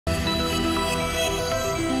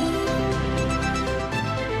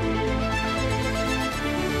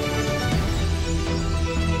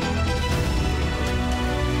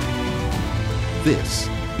This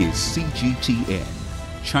is CGTN,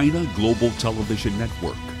 China Global Television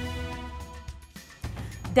Network.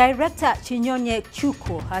 Director Chinyonye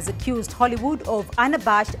Chukwu has accused Hollywood of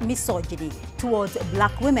unabashed misogyny towards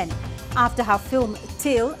black women after her film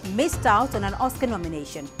Till missed out on an Oscar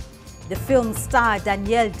nomination. The film's star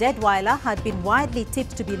Danielle Deadwyler had been widely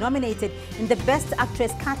tipped to be nominated in the Best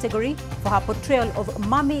Actress category for her portrayal of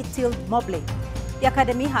Mummy Till Mobley. The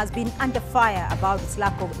Academy has been under fire about its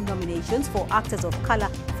lack of nominations for actors of color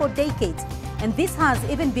for decades, and this has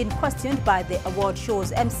even been questioned by the award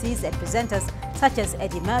show's MCs and presenters such as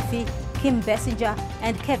Eddie Murphy, Kim Basinger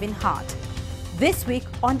and Kevin Hart. This week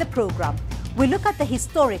on the program, we look at the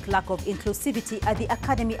historic lack of inclusivity at the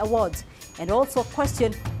Academy Awards and also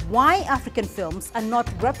question why African films are not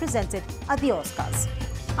represented at the Oscars.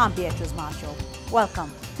 I'm Beatrice Marshall.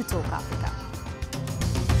 Welcome to Talk Africa.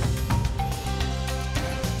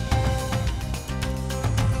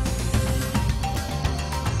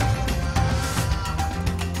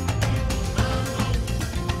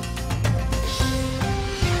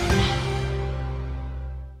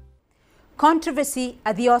 Controversy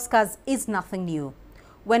at the Oscars is nothing new.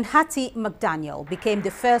 When Hattie McDaniel became the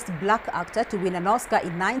first black actor to win an Oscar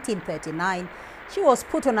in 1939, she was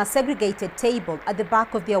put on a segregated table at the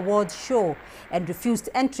back of the awards show and refused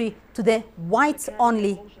entry to the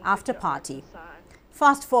whites-only after-party.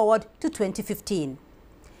 Fast forward to 2015.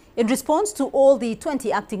 In response to all the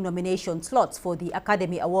 20 acting nomination slots for the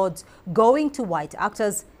Academy Awards going to white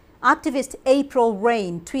actors, activist April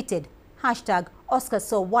Rain tweeted,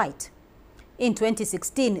 #OscarsSoWhite. In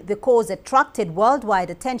 2016, the cause attracted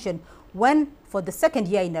worldwide attention when, for the second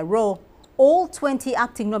year in a row, all 20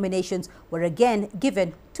 acting nominations were again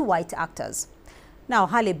given to white actors. Now,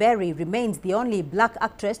 Halle Berry remains the only black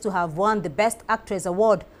actress to have won the Best Actress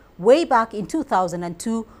award way back in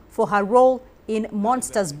 2002 for her role in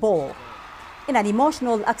Monsters Ball. In an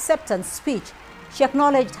emotional acceptance speech, she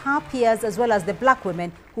acknowledged her peers as well as the black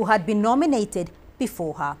women who had been nominated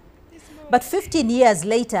before her. But 15 years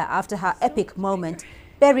later, after her epic moment,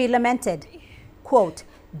 Berry lamented, quote,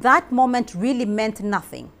 "That moment really meant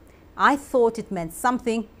nothing. I thought it meant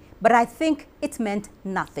something, but I think it meant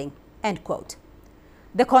nothing," end quote.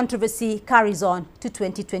 The controversy carries on to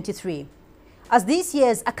 2023. As this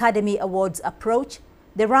year's Academy Awards approach,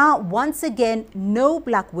 there are once again no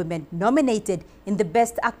black women nominated in the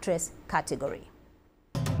Best Actress category.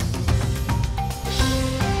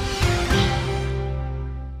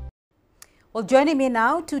 Well, joining me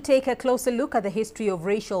now to take a closer look at the history of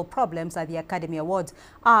racial problems at the Academy Awards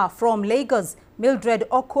are from Lagos, Mildred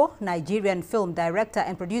Oko, Nigerian film director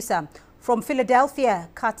and producer. From Philadelphia,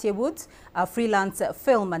 Katia Woods, a freelance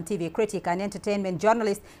film and TV critic and entertainment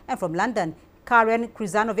journalist. And from London, Karen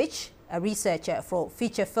Krzyzanowicz, a researcher for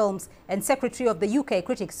feature films and secretary of the UK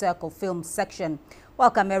Critics Circle Film Section.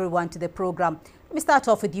 Welcome everyone to the program. Let me start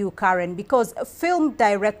off with you, Karen, because film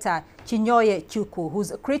director Chinyonye Chukwu,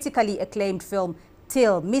 whose critically acclaimed film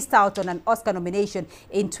Till missed out on an Oscar nomination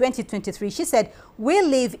in 2023, she said, "We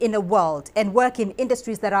live in a world and work in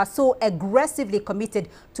industries that are so aggressively committed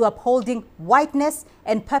to upholding whiteness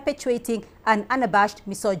and perpetuating an unabashed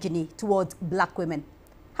misogyny towards black women."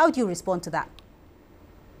 How do you respond to that?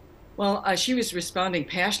 Well, she was responding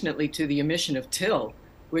passionately to the omission of Till,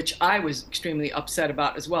 which I was extremely upset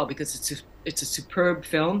about as well, because it's a superb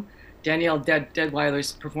film. Danielle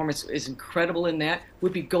Deadwyler's performance is incredible in that.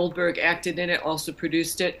 Whoopi Goldberg acted in it, also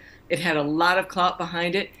produced it. It had a lot of clout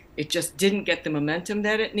behind it. It just didn't get the momentum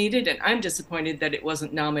that it needed, and I'm disappointed that it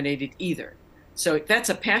wasn't nominated either. So that's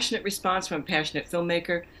a passionate response from a passionate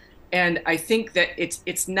filmmaker, and I think that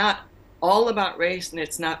it's not all about race and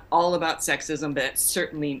it's not all about sexism, but it's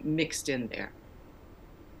certainly mixed in there.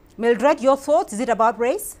 Mildred, your thoughts? Is it about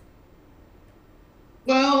race?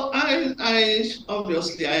 Well, I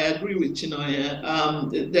obviously I agree with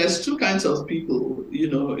Chinyonye. There's two kinds of people,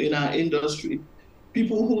 in our industry.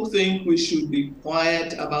 People who think we should be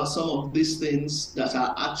quiet about some of these things that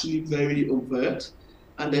are actually very overt,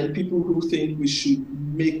 and then people who think we should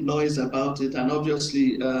make noise about it. And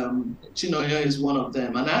obviously, Chinyonye is one of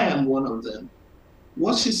them, and I am one of them.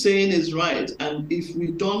 What she's saying is right, and if we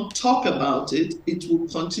don't talk about it, it will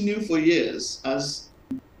continue for years. As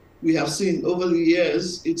we have seen over the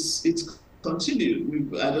years, it's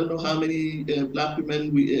continued. I don't know how many black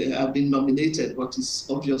women have been nominated, but it's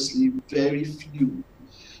obviously very few.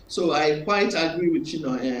 So I quite agree with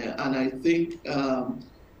Chinyonye, and I think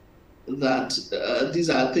that these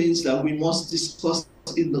are things that we must discuss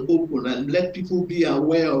in the open and let people be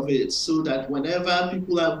aware of it, so that whenever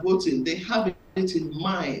people are voting, they have it in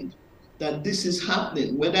mind that this is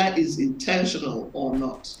happening, whether it's intentional or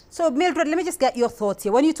not. So, Mildred, let me just get your thoughts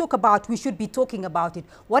here. When you talk about we should be talking about it,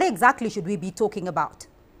 what exactly should we be talking about?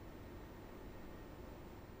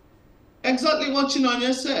 Exactly what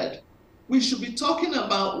Chinonye said. We should be talking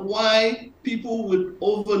about why people would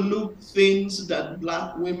overlook things that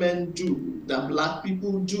Black women do, that Black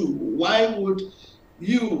people do. Why would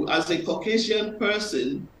you, as a Caucasian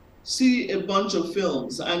person, see a bunch of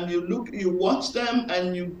films and you watch them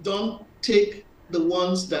and you don't take the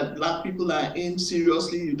ones that Black people are in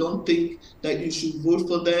seriously? You don't think that you should vote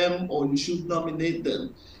for them or you should nominate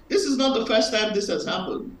them. This is not the first time this has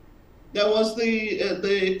happened. There was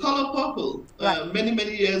the Color Purple many,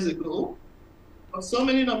 many years ago. So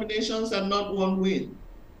many nominations and not one win.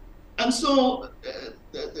 And so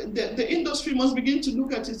the industry must begin to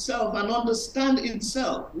look at itself and understand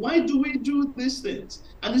itself. Why do we do these things?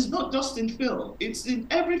 And it's not just in film, it's in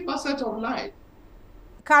every facet of life.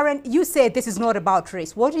 Karen, you said this is not about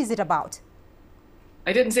race. What is it about?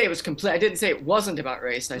 I didn't say it was complete. I didn't say it wasn't about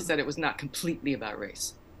race. I said it was not completely about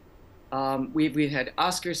race. We had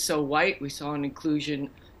Oscars So White. We saw an inclusion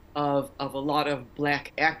of a lot of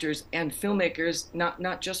Black actors and filmmakers,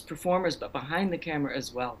 not just performers, but behind the camera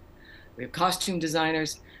as well. We have costume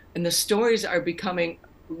designers, and the stories are becoming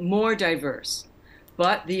more diverse.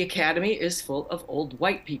 But the Academy is full of old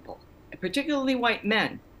white people, particularly white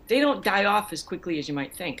men. They don't die off as quickly as you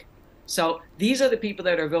might think. So these are the people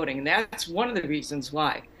that are voting, and that's one of the reasons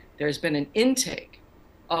why there's been an intake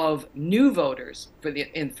of new voters for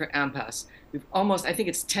AMPAS. We've almost, I think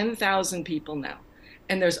it's 10,000 people now.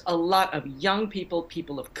 And there's a lot of young people,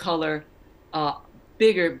 people of color,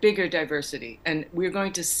 bigger diversity. And we're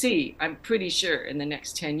going to see, I'm pretty sure in the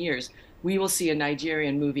next 10 years, we will see a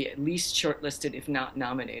Nigerian movie at least shortlisted, if not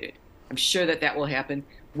nominated. I'm sure that will happen.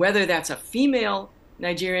 Whether that's a female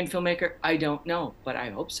Nigerian filmmaker, I don't know, but I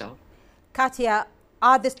hope so. Katia,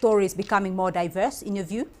 are the stories becoming more diverse in your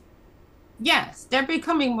view? Yes, they're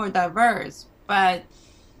becoming more diverse, but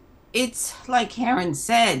it's like Karen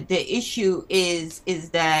said, the issue is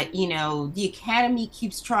that, you know, the Academy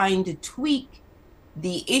keeps trying to tweak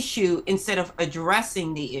the issue instead of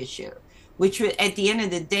addressing the issue, which at the end of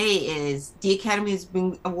the day is the Academy's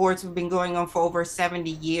awards have been going on for over 70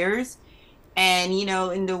 years. And, you know,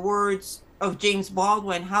 in the words of James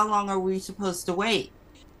Baldwin, how long are we supposed to wait?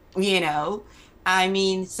 You know, I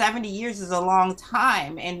mean, 70 years is a long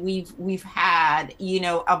time, and we've had, you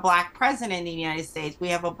know, a Black president in the United States. We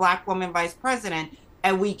have a Black woman vice president,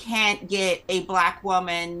 and we can't get a Black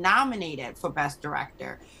woman nominated for Best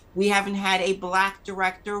Director. We haven't had a Black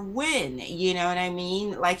director win, you know what I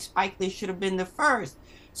mean? Like Spike Lee should have been the first.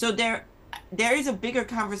 So there is a bigger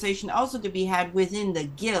conversation also to be had within the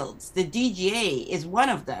guilds. The DGA is one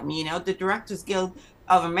of them, you know, the Directors Guild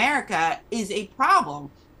of America is a problem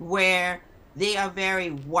where they are very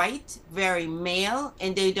white, very male,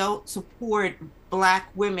 and they don't support Black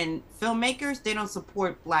women filmmakers. They don't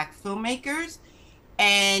support Black filmmakers.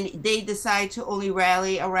 And they decide to only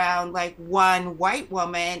rally around like one white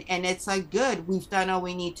woman. And it's like, good, we've done all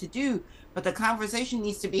we need to do. But the conversation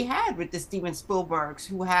needs to be had with the Steven Spielbergs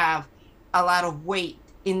who have a lot of weight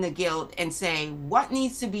in the guild and say, what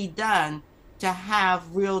needs to be done to have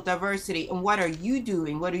real diversity, and what are you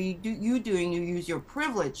doing? What are you doing? You use your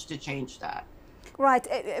privilege to change that. Right,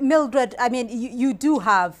 Mildred. I mean, you do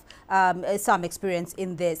have some experience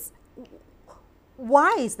in this.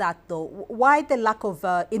 Why is that, though? Why the lack of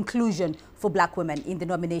inclusion for Black women in the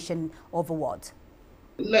nomination of awards?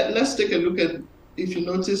 Let's take a look at. If you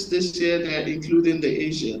notice this year, they're including the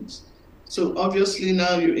Asians. So obviously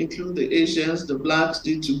now you include the Asians, the Blacks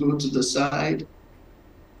need to go to the side.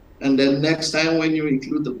 And then next time when you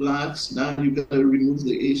include the Blacks, now you got to remove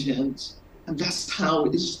the Asians. And that's how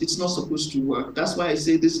it's not supposed to work. That's why I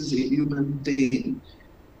say this is a human thing.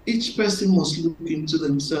 Each person must look into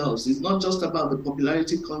themselves. It's not just about the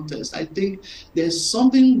popularity contest. I think there's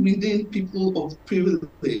something within people of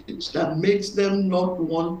privilege that makes them not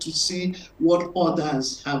want to see what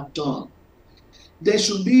others have done. There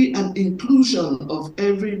should be an inclusion of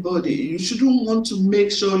everybody. You shouldn't want to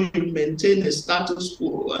make sure you maintain a status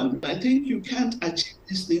quo. And I think you can't achieve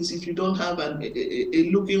these things if you don't have a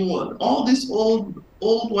looking one. All these old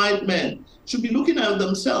white men should be looking at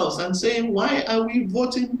themselves and saying, why are we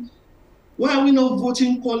voting? Why are we not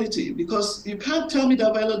voting quality? Because you can't tell me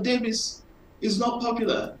that Viola Davis is not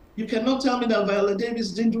popular. You cannot tell me that Viola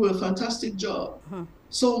Davis didn't do a fantastic job.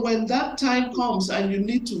 So when that time comes and you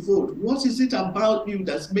need to vote, what is it about you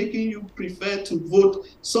that's making you prefer to vote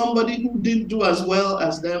somebody who didn't do as well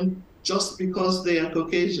as them just because they are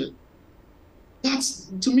Caucasian?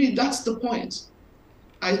 To me, that's the point.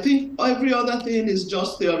 I think every other thing is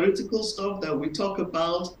just theoretical stuff that we talk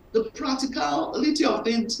about. The practicality of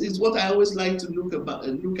things is what I always like to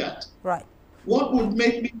look at. Right. What would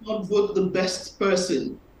make me not vote the best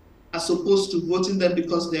person as opposed to voting them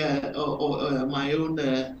because they're my own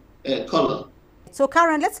color? So,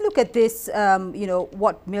 Karen, let's look at this,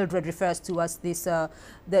 what Mildred refers to as this,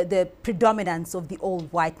 the predominance of the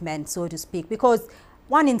old white men, so to speak, because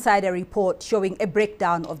one insider report showing a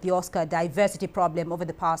breakdown of the Oscar diversity problem over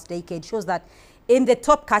the past decade shows that in the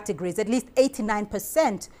top categories, at least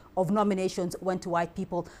 89% of nominations went to white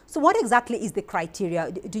people. So what exactly is the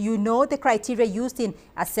criteria? Do you know the criteria used in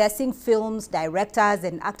assessing films, directors,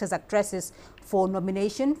 and actors, actresses for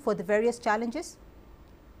nomination for the various challenges?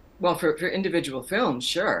 Well, for individual films,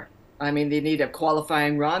 sure. I mean, they need a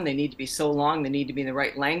qualifying run. They need to be so long. They need to be in the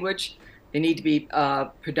right language. They need to be,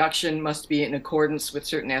 production must be in accordance with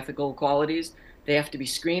certain ethical qualities. They have to be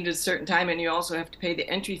screened at a certain time, and you also have to pay the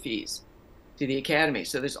entry fees to the Academy.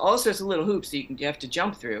 So there's all sorts of little hoops that you have to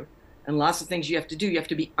jump through, and lots of things you have to do. You have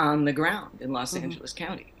to be on the ground in Los Angeles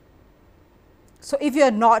County. So if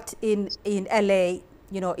you're not in LA,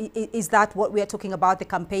 is that what we are talking about, the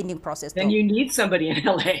campaigning process? Then you need somebody in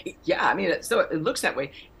LA. Yeah, I mean, so it looks that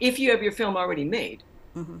way. If you have your film already made,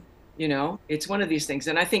 it's one of these things.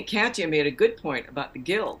 And I think Katya made a good point about the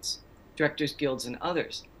guilds, directors guilds and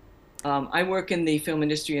others. I work in the film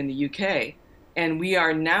industry in the UK, and we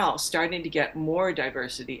are now starting to get more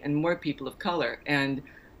diversity and more people of color. And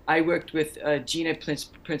I worked with Gina Prince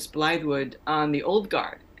Blythewood on The Old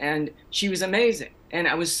Guard, and she was amazing. And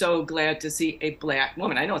I was so glad to see a black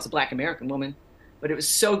woman. I know it's a black American woman, but it was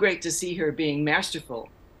so great to see her being masterful,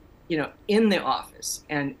 in the office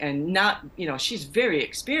and not, she's very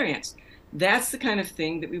experienced. That's the kind of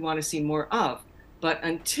thing that we want to see more of. But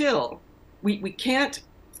until we can't,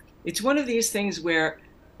 it's one of these things where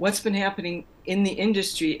what's been happening in the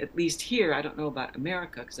industry, at least here, I don't know about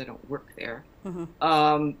America because I don't work there,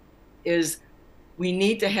 is we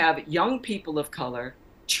need to have young people of color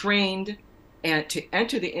trained and to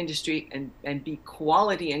enter the industry and be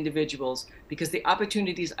quality individuals, because the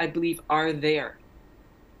opportunities, I believe, are there.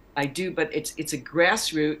 I do, but it's a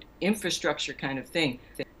grassroots infrastructure kind of thing.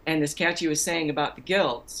 And as Katya was saying about the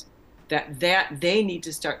guilds, that they need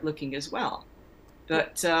to start looking as well.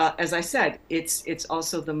 But as I said, it's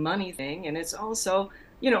also the money thing, and it's also,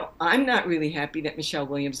 I'm not really happy that Michelle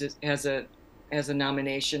Williams has a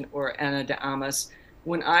nomination, or Ana de Armas,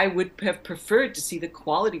 when I would have preferred to see the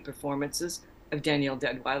quality performances of Danielle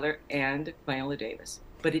Deadwyler and Viola Davis.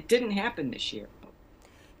 But it didn't happen this year.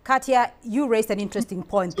 Katya, you raised an interesting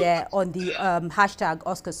point there on the hashtag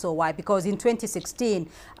Oscars So White, because in 2016,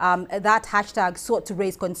 that hashtag sought to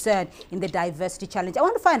raise concern in the diversity challenge. I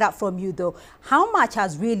want to find out from you, though, how much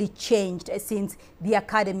has really changed since the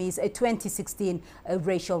Academy's 2016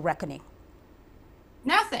 racial reckoning?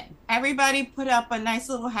 Nothing. Everybody put up a nice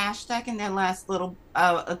little hashtag in their last little,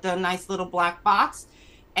 the nice little black box,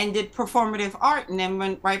 and did performative art, and then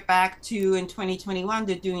went right back to, in 2021,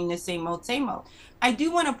 they're doing the same old, same old. I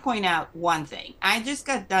do want to point out one thing. I just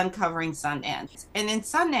got done covering Sundance, and in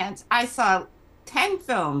Sundance, I saw 10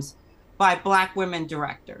 films by Black women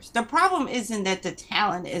directors. The problem isn't that the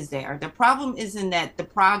talent is there. The problem isn't that the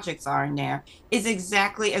projects aren't there. It's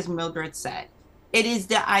exactly as Mildred said. It is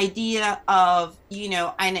the idea of,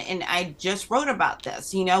 and I just wrote about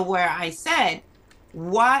this, where I said,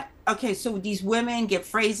 okay, so these women get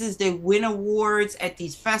phrases, they win awards at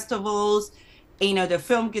these festivals, the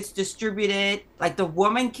film gets distributed, like the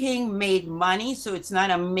Woman King made money, so it's not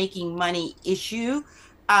a making money issue.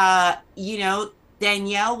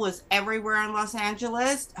 Danielle was everywhere in Los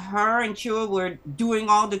Angeles. Her and Chua were doing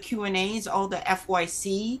all the Q&As, all the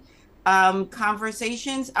FYC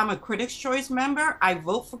conversations. I'm a Critics' Choice member. I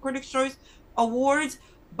vote for Critics' Choice Awards.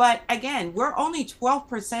 But again, we're only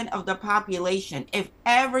 12% of the population. If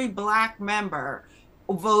every Black member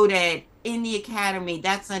voted in the Academy,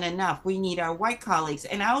 that's not enough. We need our white colleagues.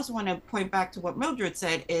 And I also want to point back to what Mildred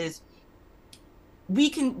said is we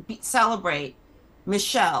can celebrate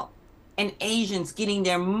Michelle and Asians getting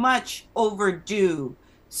their much overdue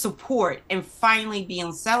support and finally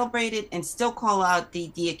being celebrated, and still call out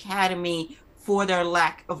the Academy for their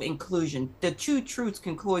lack of inclusion. The two truths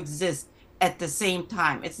can coexist at the same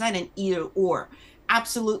time. It's not an either or.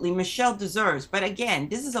 Absolutely, Michelle deserves. But again,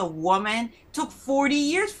 this is a woman. Took 40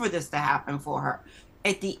 years for this to happen for her.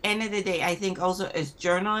 At the end of the day, I think also as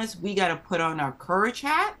journalists, we got to put on our courage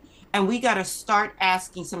hat, and we got to start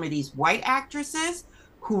asking some of these white actresses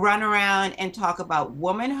who run around and talk about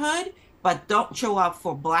womanhood, but don't show up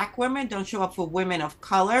for Black women, don't show up for women of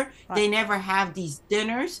color. Right. They never have these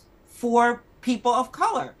dinners for people of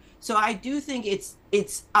color. So I do think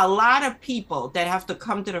it's a lot of people that have to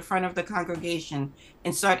come to the front of the congregation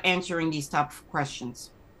and start answering these tough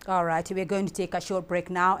questions. All right, we're going to take a short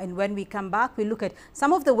break now, and when we come back, we look at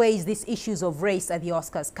some of the ways these issues of race at the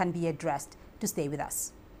Oscars can be addressed. To stay with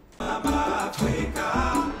us.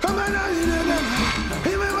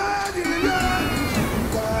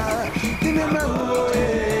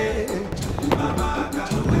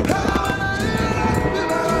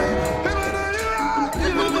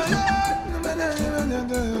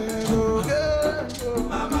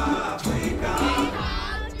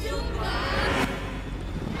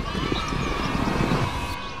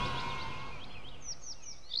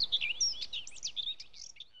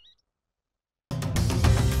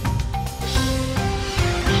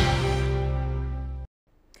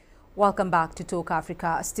 Welcome back to Talk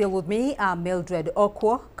Africa. Still with me are Mildred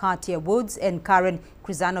Okwo, Katia Woods, and Karen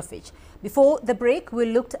Krizanovich. Before the break, we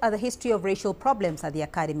looked at the history of racial problems at the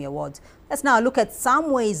Academy Awards. Let's now look at some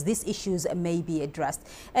ways these issues may be addressed.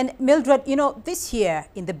 And Mildred, you know, this year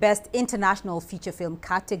in the Best International Feature Film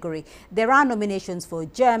category, there are nominations for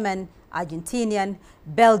German, Argentinian,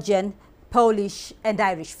 Belgian, Polish, and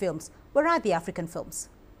Irish films. Where are the African films?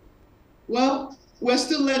 Well, we're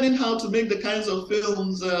still learning how to make the kinds of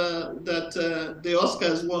films that the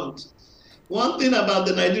Oscars want. One thing about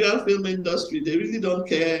the Nigerian film industry, they really don't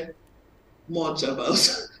care much about.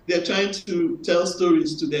 They're trying to tell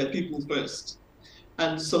stories to their people first.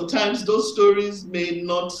 And sometimes those stories may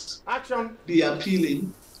not be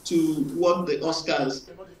appealing to what the Oscars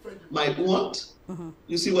might want.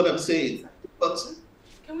 You see what I'm saying? But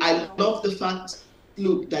I love the fact,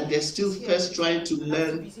 look, that they're still first trying to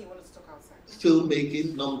learn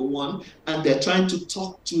filmmaking, number one, and they're trying to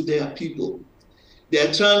talk to their people.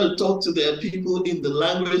 They're trying to talk to their people in the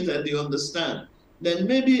language that they understand. Then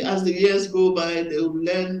maybe as the years go by, they'll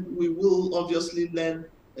learn, we will obviously learn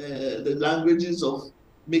the languages of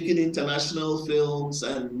making international films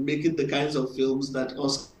and making the kinds of films that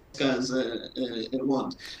Oscars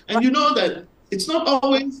want. And you know that it's not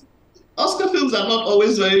always, Oscar films are not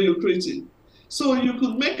always very lucrative. So you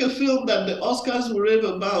could make a film that the Oscars will rave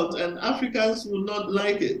about and Africans will not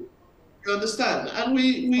like it. You understand? And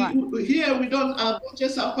here we don't, our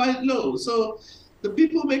budgets are quite low. So the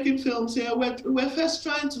people making films here, we're first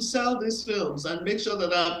trying to sell these films and make sure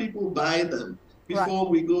that our people buy them before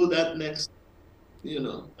we go that next, you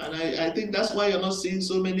know. And I think that's why you're not seeing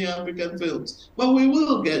so many African films. But we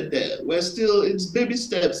will get there. We're still, it's baby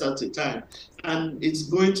steps at a time. And it's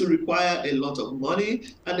going to require a lot of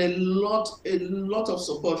money and a lot of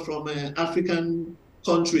support from African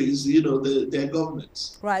countries, you know, their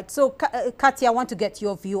governments. Right. So, Katia, I want to get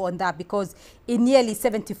your view on that, because in nearly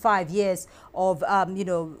 75 years of, you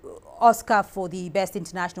know, Oscar for the Best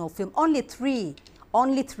International Film, only three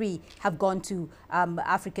have gone to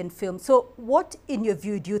African films. So what, in your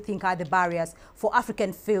view, do you think are the barriers for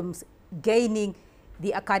African films gaining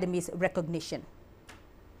the Academy's recognition?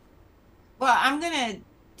 Well, I'm going to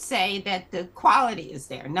say that the quality is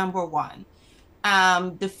there, number one.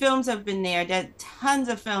 The films have been there. There are tons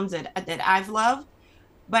of films that I've loved.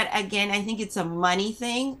 But again, I think it's a money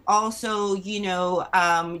thing. Also, you know,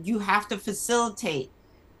 you have to facilitate,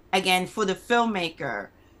 again, for the filmmaker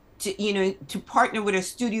to, you know, to partner with a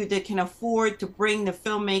studio that can afford to bring the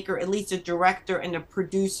filmmaker, at least a director and a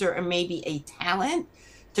producer and maybe a talent,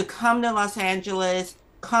 to come to Los Angeles,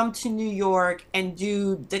 come to New York and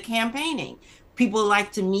do the campaigning. People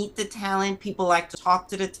like to meet the talent. People like to talk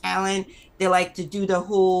to the talent. They like to do the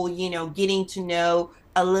whole, you know, getting to know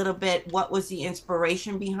a little bit what was the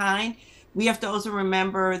inspiration behind. We have to also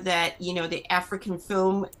remember that, you know, the African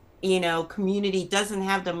film, you know, community doesn't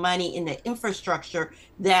have the money in the infrastructure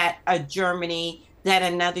that a Germany, that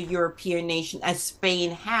another European nation as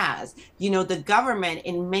Spain has. You know, the government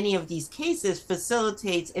in many of these cases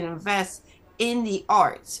facilitates and invests in the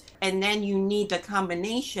arts. And then you need the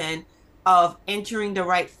combination of entering the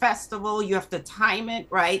right festival. You have to time it,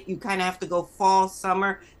 right? You kind of have to go fall,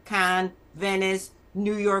 summer, Cannes, Venice,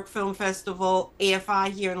 New York Film Festival,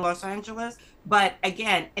 AFI here in Los Angeles. But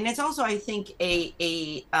again, and it's also, I think,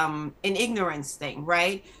 an ignorance thing,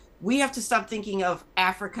 right? We have to stop thinking of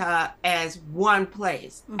Africa as one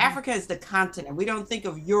place. Africa is the continent. We don't think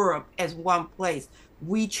of Europe as one place.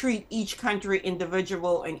 We treat each country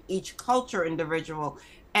individual and each culture individual.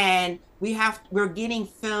 And we're getting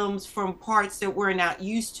films from parts that we're not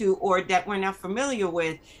used to or that we're not familiar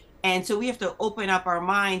with. And so we have to open up our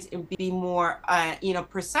minds and be more, you know,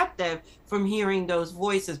 perceptive from hearing those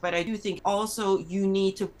voices. But I do think also you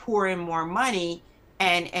need to pour in more money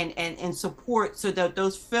and support so that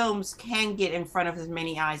those films can get in front of as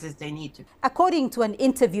many eyes as they need to. According to an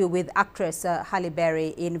interview with actress Halle Berry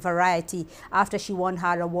in Variety after she won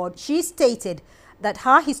her award, she stated that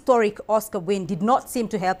her historic Oscar win did not seem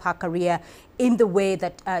to help her career in the way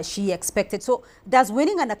that she expected. So does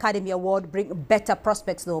winning an Academy Award bring better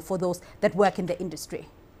prospects, though, for those that work in the industry?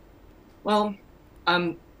 Well,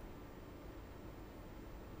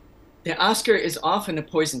 the Oscar is often a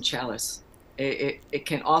poison chalice. It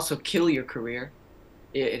can also kill your career.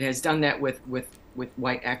 It has done that with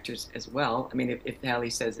white actors as well. I mean, if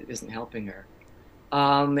Halle says it isn't helping her,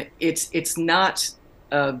 it's not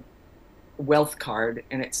a wealth card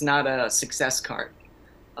and it's not a success card.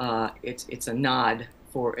 It's a nod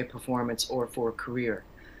for a performance or for a career.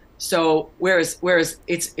 So whereas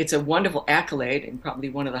it's a wonderful accolade and probably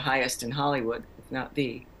one of the highest in Hollywood, if not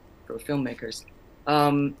the, for filmmakers,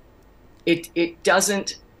 it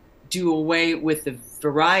doesn't do away with the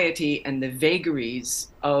variety and the vagaries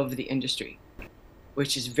of the industry,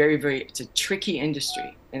 which is it's a tricky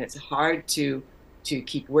industry, and it's hard to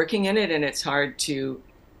keep working in it, and it's hard to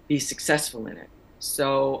be successful in it.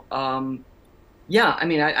 So yeah, I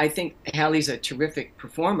mean, I think Halle's a terrific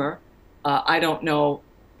performer. I don't know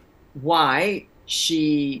why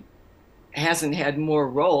she hasn't had more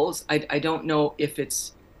roles. I don't know if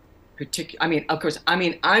it's particular. I mean, of course,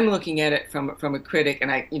 I'm looking at it from a critic,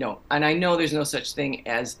 and I know there's no such thing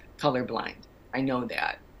as colorblind. I know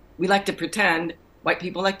that. We like to pretend, white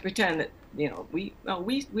people like to pretend that, we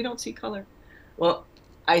don't see color. Well,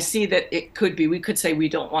 I see that it could be, we could say we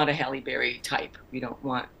don't want a Halle Berry type. We don't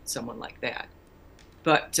want someone like that.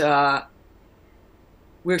 But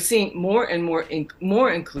we're seeing more and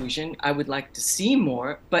more inclusion. I would like to see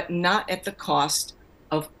more, but not at the cost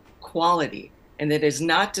of quality. And that is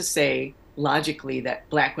not to say logically that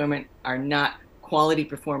Black women are not quality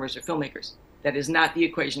performers or filmmakers. That is not the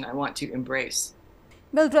equation I want to embrace.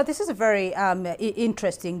 Mildred, this is a very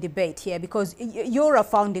interesting debate here, because you're a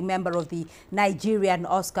founding member of the Nigerian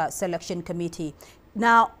Oscar Selection Committee.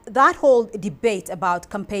 Now, that whole debate about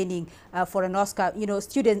campaigning for an Oscar,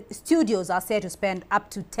 studios are said to spend up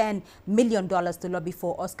to $10 million to lobby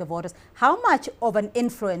for Oscar voters. How much of an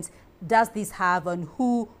influence does this have on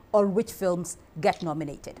who or which films get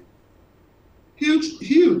nominated?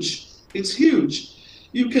 Huge. It's huge.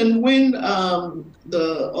 You can win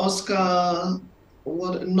the Oscar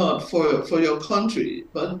not for your country,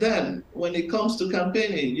 but then when it comes to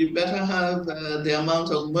campaigning, you better have the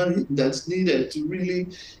amount of money that's needed to really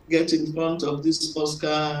get in front of this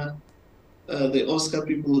Oscar, the Oscar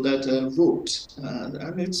people that vote.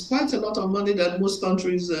 I mean, it's quite a lot of money that most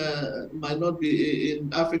countries might not be,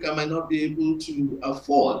 in Africa, might not be able to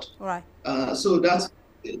afford. Right. So that's,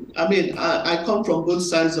 I mean, I come from both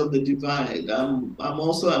sides of the divide. I'm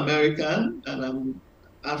also American and I'm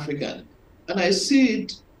African. And I see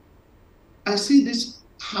this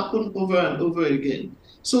happen over and over again.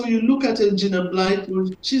 So you look at Gina Blythe,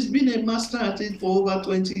 she's been a master at it for over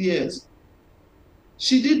 20 years.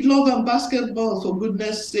 She did Love and Basketball, for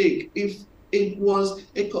goodness sake. If it was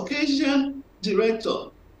a Caucasian director,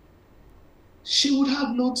 she would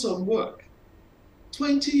have lots of work.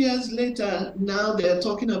 20 years later, now they're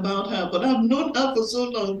talking about her, but I've known her for so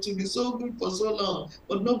long, to be so good for so long,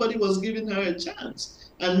 but nobody was giving her a chance.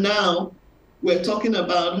 And now we're talking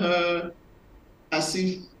about her as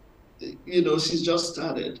if, she's just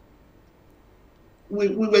started. We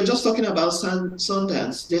were just talking about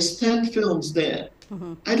Sundance. There's 10 films there.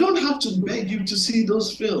 Mm-hmm. I don't have to beg you to see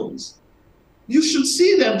those films. You should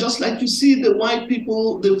see them just like you see the white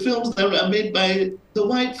people, the films that are made by the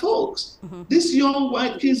white folks. Mm-hmm. These young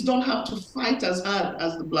white kids don't have to fight as hard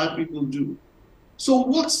as the Black people do. So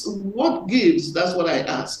what gives? That's what I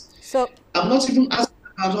ask. So I'm not even asking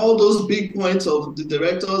about all those big points of the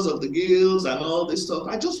directors of the guilds and all this stuff.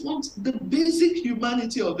 I just want the basic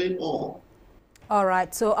humanity of it all. All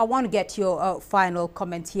right. So I want to get your final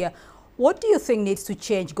comment here. What do you think needs to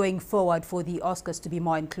change going forward for the Oscars to be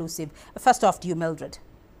more inclusive? First off, to you, Mildred.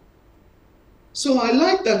 So I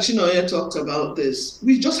like that Chinonye talked about this.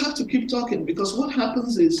 We just have to keep talking, because what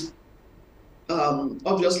happens is,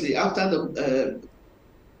 obviously, after the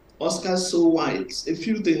Oscars so white, a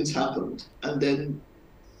few things happened. And then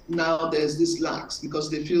now there's this lax,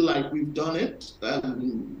 because they feel like we've done it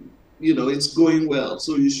and, it's going well.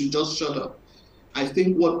 So you should just shut up. I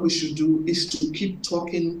think what we should do is to keep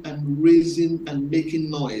talking and raising and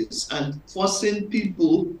making noise and forcing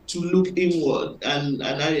people to look inward. And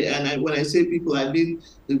I when I say people, I mean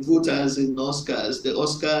the voters in Oscars, the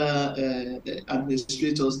Oscar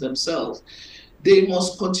administrators themselves. They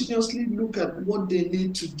must continuously look at what they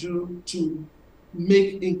need to do to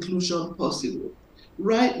make inclusion possible.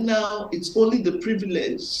 right now, it's only the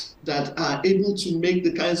privileged that are able to make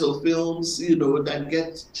the kinds of films, that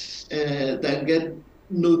get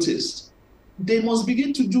noticed. They must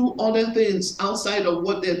begin to do other things outside of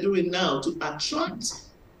what they're doing now to attract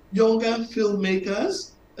younger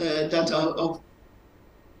filmmakers that are of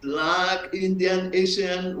Black, Indian,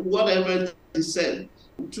 Asian, whatever descent,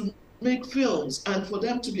 to make films and for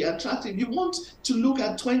them to be attractive. You want to look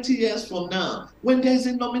at 20 years from now, when there's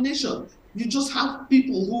a nomination, you just have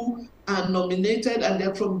people who are nominated and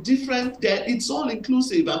they're from it's all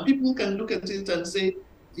inclusive, and people can look at it and say,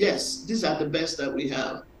 yes, these are the best that we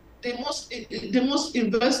have. They must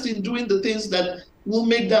invest in doing the things that will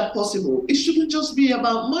make that possible. It shouldn't just be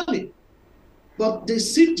about money. But they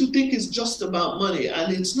seem to think it's just about money,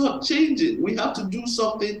 and it's not changing. We have to do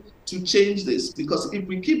something to change this, because if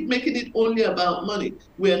we keep making it only about money,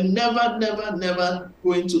 we're never, never, never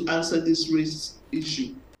going to answer this race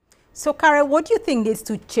issue. So, Kara, what do you think needs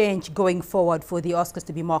to change going forward for the Oscars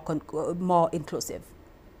to be more inclusive?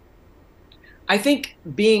 I think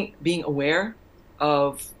being aware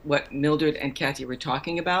of what Mildred and Katya were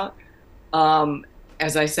talking about.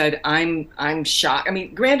 As I said, I'm shocked. I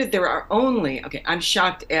mean, granted, there are only, I'm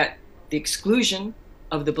shocked at the exclusion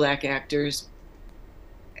of the Black actors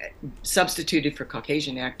substituted for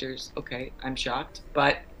Caucasian actors. Okay, I'm shocked.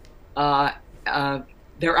 But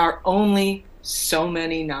there are only so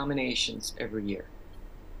many nominations every year.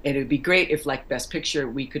 And it would be great if, like Best Picture,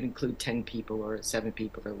 we could include 10 people or 7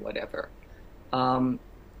 people or whatever.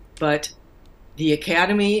 But the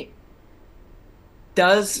Academy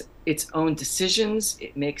does its own decisions,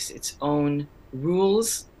 it makes its own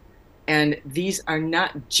rules, and these are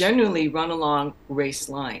not generally run along race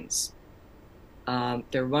lines.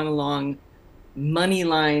 They're run along money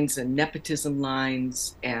lines and nepotism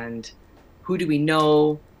lines and who do we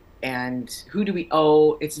know and who do we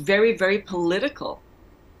owe. It's very, very political,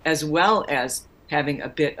 as well as having a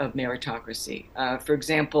bit of meritocracy. For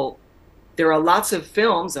example, there are lots of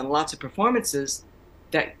films and lots of performances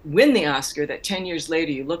that win the Oscar that 10 years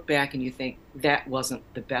later you look back and you think that wasn't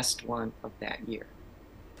the best one of that year.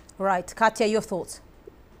 Right. Katya, your thoughts?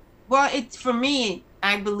 Well, for me,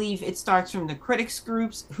 I believe it starts from the critics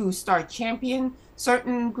groups who start champion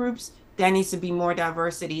certain groups. There needs to be more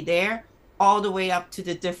diversity there, all the way up to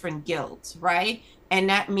the different guilds, right? And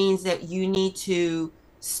that means that you need to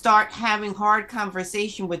start having hard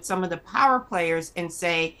conversation with some of the power players and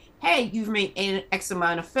say, hey, you've made X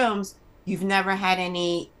amount of films, you've never had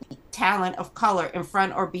any talent of color in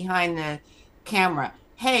front or behind the camera.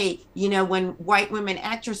 Hey, when white women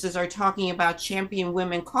actresses are talking about champion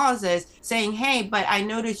women causes, saying, hey, but I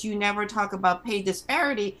noticed you never talk about pay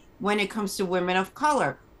disparity when it comes to women of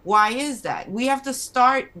color. Why is that? We have to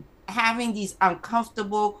start having these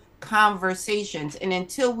uncomfortable conversations. And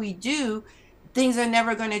until we do, things are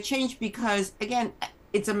never going to change, because, again,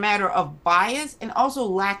 it's a matter of bias and also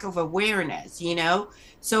lack of awareness,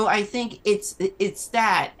 So I think it's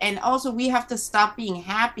that. And also we have to stop being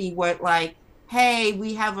happy with, like, hey,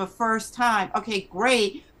 we have a first time. Okay,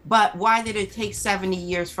 great. But why did it take 70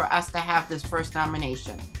 years for us to have this first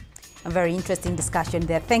nomination? A very interesting discussion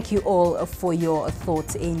there. Thank you all for your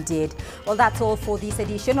thoughts indeed. Well, that's all for this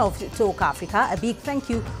edition of Talk Africa. A big thank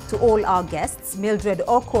you to all our guests: Mildred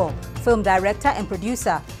Okwo, film director and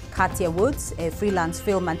producer; Katya Woods, a freelance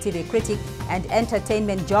film and TV critic and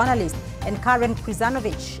entertainment journalist; and Karen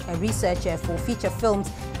Krzyzanowicz, a researcher for feature films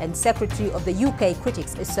and secretary of the UK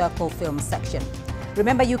Critics Circle Film Section.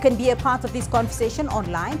 Remember, you can be a part of this conversation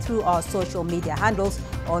online through our social media handles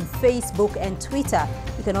on Facebook and Twitter.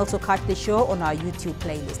 You can also catch the show on our YouTube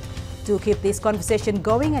playlist. Do keep this conversation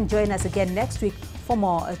going and join us again next week for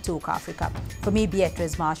more Talk Africa. For me,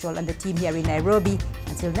 Beatrice Marshall, and the team here in Nairobi,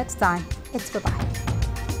 until next time, it's bye-bye.